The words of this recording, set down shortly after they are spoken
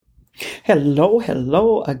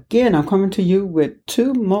Hello again. I'm coming to you with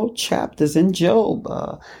two more chapters in Job,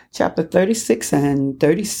 chapter 36 and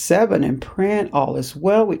 37, and praying all is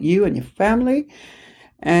well with you and your family.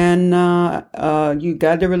 And you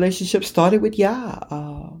got the relationship started with Yah.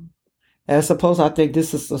 I suppose I think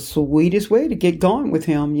this is the sweetest way to get going with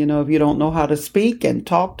him. You know, if you don't know how to speak and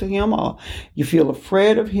talk to him, or you feel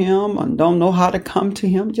afraid of him and don't know how to come to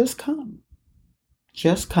him, just come.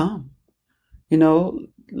 Just come. You know,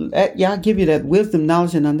 let Yah give you that wisdom,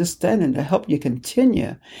 knowledge, and understanding to help you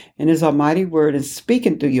continue in His almighty word and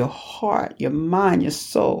speaking through your heart, your mind, your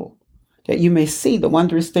soul, that you may see the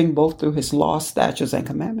wondrous thing both through His law, statutes, and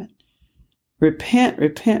commandment. Repent,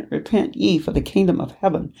 repent, repent ye, for the kingdom of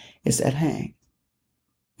heaven is at hand.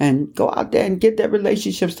 And go out there and get that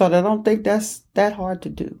relationship started. I don't think that's that hard to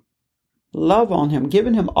do. Love on Him,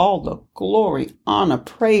 giving Him all the glory, honor,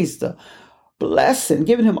 praise, the blessing,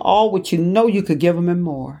 giving Him all what you know you could give Him and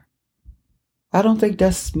more. I don't think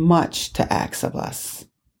that's much to ask of us,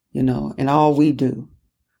 in all we do.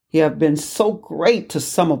 He have been so great to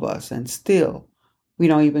some of us, and still we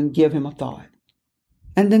don't even give Him a thought.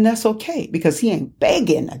 And then that's okay, because He ain't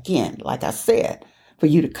begging again, like I said, for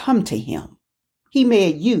you to come to Him. He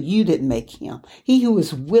made you. You didn't make Him. He who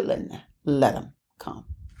is willing, let Him come.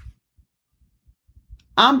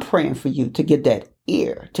 I'm praying for you to get that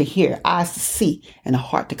ear to hear, eyes to see, and a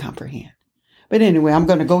heart to comprehend. But anyway, I'm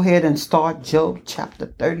going to go ahead and start Job chapter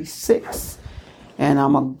 36. And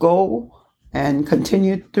I'm going to go and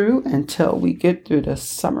continue through until we get through the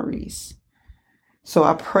summaries. So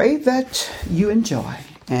I pray that you enjoy.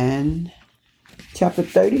 And chapter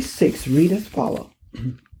 36 read as follows.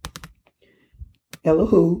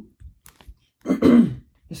 Elihu,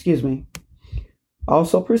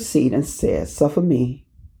 also proceed and said, suffer me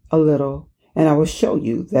a little, and I will show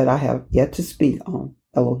you that I have yet to speak on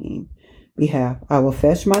Elohim behalf. I will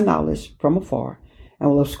fetch my knowledge from afar, and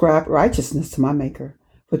will ascribe righteousness to my Maker.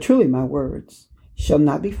 For truly my words shall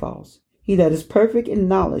not be false. He that is perfect in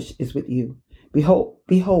knowledge is with you.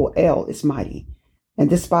 Behold, El is mighty, and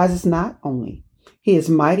despises not only. He is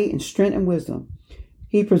mighty in strength and wisdom.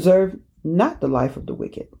 He preserve not the life of the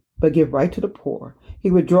wicked, but give right to the poor.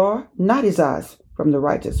 He withdraw not his eyes from the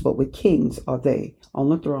righteous, but with kings are they on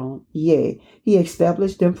the throne. Yea, he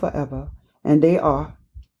established them forever, and they are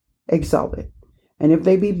exalted. And if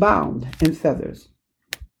they be bound in feathers,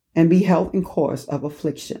 and be held in course of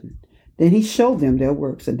affliction, then he showed them their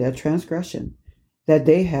works and their transgression, that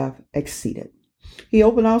they have exceeded. He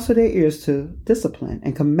opened also their ears to discipline,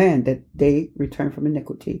 and command that they return from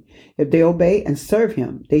iniquity. If they obey and serve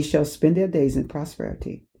him, they shall spend their days in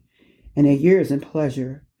prosperity, and their years in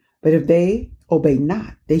pleasure. But if they obey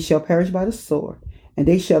not, they shall perish by the sword, and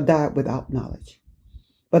they shall die without knowledge.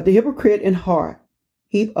 But the hypocrite in heart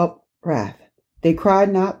heap up wrath. They cry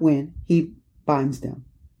not when he binds them.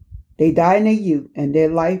 They die in their youth, and their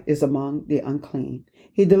life is among the unclean.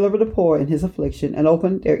 He delivered the poor in his affliction, and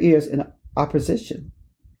opened their ears in opposition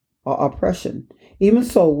or oppression. Even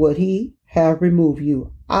so would he have removed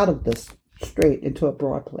you out of the straight into a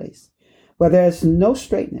broad place, where there is no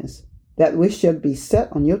straightness. That which shall be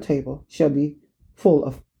set on your table shall be full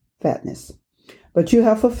of fatness. But you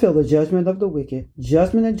have fulfilled the judgment of the wicked.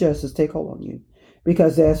 Judgment and justice take hold on you,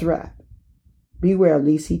 because there's wrath. Beware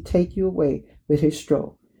lest he take you away with his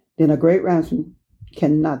stroke. Then a great ransom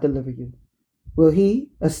cannot deliver you. Will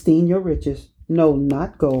he esteem your riches? No,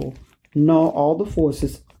 not gold, nor all the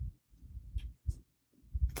forces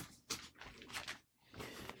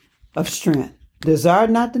of strength. Desire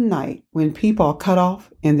not the night, when people are cut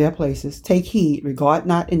off in their places. Take heed, regard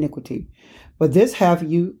not iniquity. But this have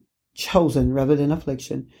you chosen rather than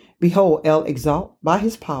affliction. Behold, El exalt by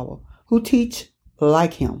his power, who teach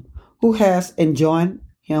like him, who has enjoined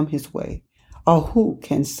him his way, or who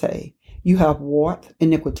can say, you have wrought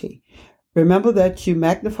iniquity. Remember that you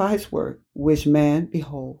magnify his work, which man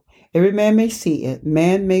behold. Every man may see it,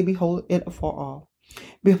 man may behold it afar off.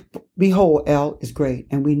 Behold, El is great,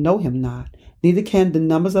 and we know him not, neither can the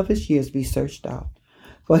numbers of his years be searched out.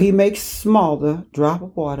 For he makes small the drop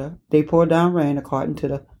of water, they pour down rain according to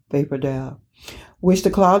the vapor thereof, which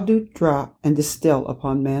the cloud do drop and distill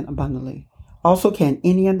upon man abundantly. Also can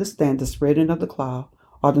any understand the spreading of the cloud,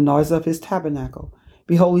 or the noise of his tabernacle?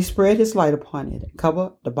 Behold, he spread his light upon it, and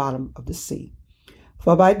cover the bottom of the sea.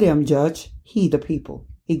 For by them judge he the people.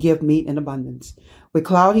 He give meat in abundance. With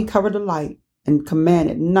cloud he covered the light, and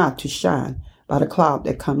commanded not to shine by the cloud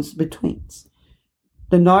that comes between.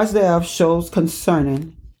 The noise thereof shows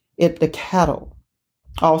concerning it the cattle,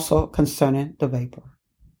 also concerning the vapor.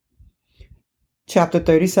 Chapter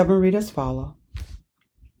 37 read as follows.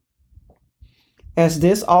 As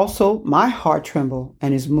this also my heart trembled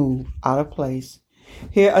and is moved out of place.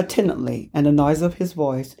 Hear attentively and the noise of his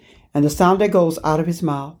voice, and the sound that goes out of his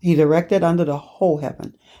mouth. He directed under the whole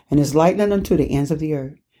heaven, and his lightning unto the ends of the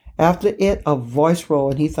earth. After it a voice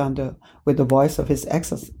rolled, and he thundered with the voice of his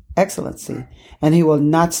excellency, and he will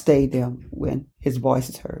not stay them when his voice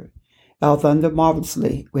is heard. El thundered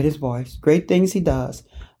marvelously with his voice. Great things he does,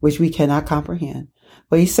 which we cannot comprehend.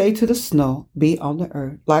 But he say to the snow, Be on the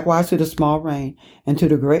earth, likewise to the small rain, and to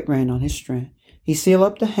the great rain on his strength. He seal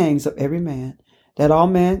up the hands of every man, that all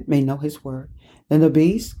men may know his word. Then the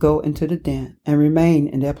beasts go into the den, and remain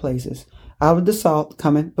in their places. Out of the south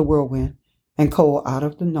cometh the whirlwind, and cold out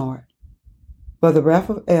of the north. But the breath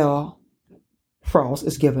of El frost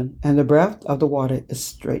is given, and the breath of the water is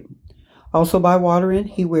straightened. Also by watering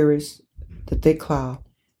he wearies the thick cloud.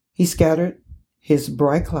 He scattered his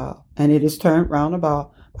bright cloud, and it is turned round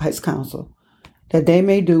about by his counsel, that they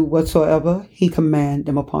may do whatsoever he command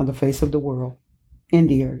them upon the face of the world, in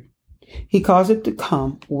the earth. He caused it to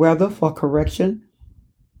come, whether for correction,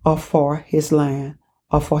 or for his land,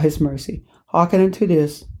 or for his mercy. Hearken unto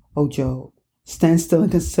this, O Job. Stand still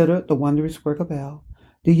and consider the wondrous work of El.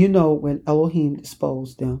 Do you know when Elohim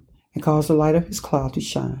disposed them, and caused the light of his cloud to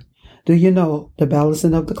shine? Do you know the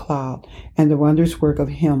balancing of the cloud, and the wondrous work of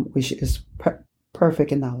him which is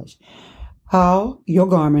perfect in knowledge? How your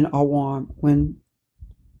garments are warm when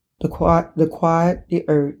the quiet the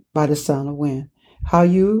earth by the sound of wind. How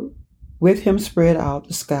you with him spread out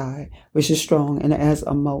the sky, which is strong and as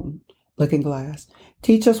a molten looking glass.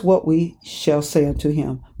 Teach us what we shall say unto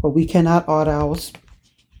him, for we cannot order our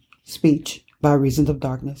speech by reason of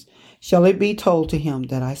darkness. Shall it be told to him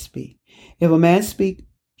that I speak? If a man speak,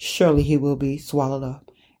 surely he will be swallowed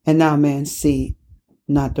up. And now man see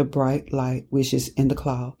not the bright light which is in the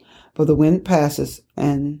cloud, for the wind passes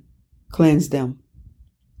and cleanse them.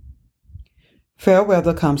 Fair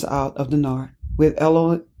weather comes out of the north. With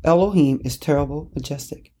Elohim is terrible,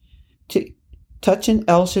 majestic. Touching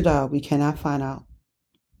El Shaddai, we cannot find out.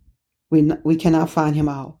 We cannot find him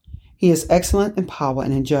out. He is excellent in power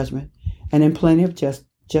and in judgment, and in plenty of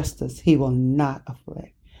justice he will not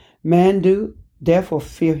afflict. Man do therefore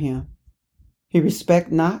fear him. He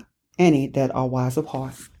respect not any that are wise of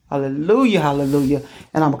heart. Hallelujah, hallelujah.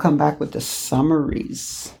 And I'm going to come back with the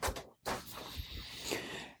summaries.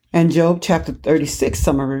 And Job chapter 36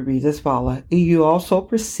 summary reads as follows. You also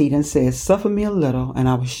proceed and says, Suffer me a little, and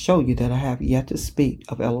I will show you that I have yet to speak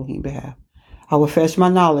of Elohim behalf. I will fetch my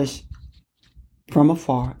knowledge from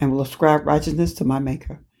afar, and will ascribe righteousness to my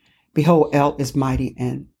Maker. Behold, El is mighty,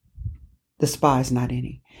 and despise not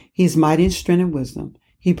any. He is mighty in strength and wisdom.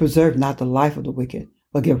 He preserved not the life of the wicked,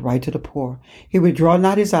 but give right to the poor. He withdraw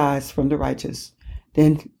not his eyes from the righteous.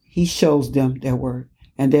 Then he shows them their work,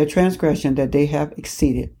 and their transgression that they have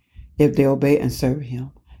exceeded, if they obey and serve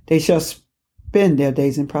him. They shall spend their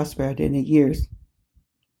days in prosperity, and their years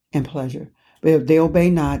in pleasure. But if they obey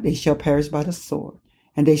not, they shall perish by the sword,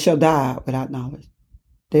 and they shall die without knowledge.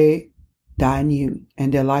 They die in youth,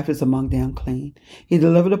 and their life is among the unclean. He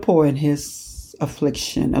delivered the poor in his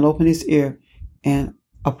affliction, and opened his ear in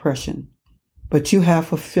oppression. But you have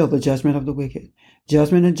fulfilled the judgment of the wicked.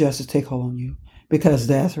 Judgment and justice take hold on you, because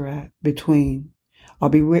that's right. Beware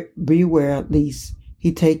lest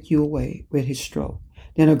he take you away with his stroke.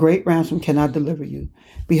 Then a great ransom cannot deliver you.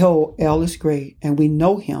 Behold, El is great, and we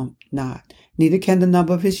know him not. Neither can the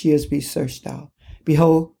number of his years be searched out.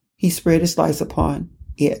 Behold, he spread his lights upon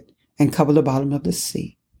it, and covered the bottom of the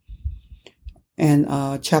sea. And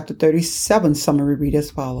chapter 37 summary read as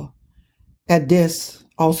follows. At this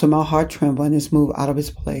also my heart trembled and is moved out of its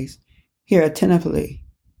place. Hear attentively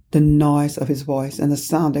the noise of his voice and the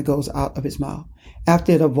sound that goes out of his mouth.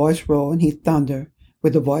 After it a voice rolled, and he thundered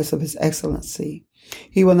with the voice of his excellency.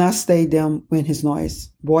 He will not stay them when his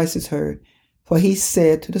voice is heard. For he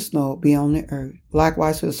said to the snow, Be on the earth,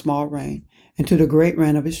 likewise to the small rain, and to the great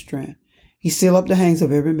rain of his strength. He seal up the hands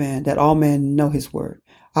of every man, that all men know his word.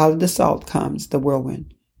 Out of the south comes the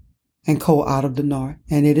whirlwind, and cold out of the north,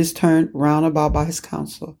 and it is turned round about by his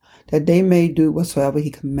counsel, that they may do whatsoever he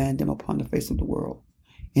command them upon the face of the world,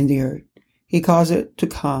 in the earth. He caused it to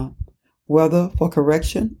come, whether for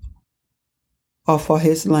correction, or for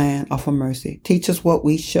his land, or for mercy. Teach us what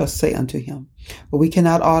we shall say unto him, but we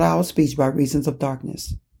cannot order our speech by reasons of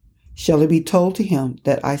darkness. Shall it be told to him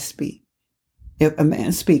that I speak? If a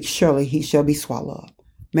man speak, surely he shall be swallowed up.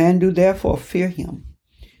 Man do therefore fear him.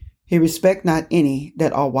 He respect not any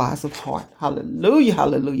that are wise of heart. Hallelujah,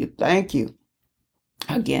 hallelujah. Thank you.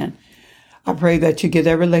 Again, I pray that you get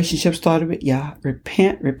that relationship started with Yah.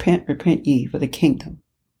 Repent ye, for the kingdom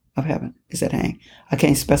of heaven is at hand. I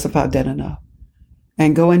can't specify that enough.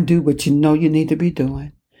 and go and do what you know you need to be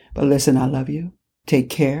doing. But listen, I love you. Take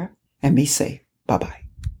care and be safe. Bye-bye.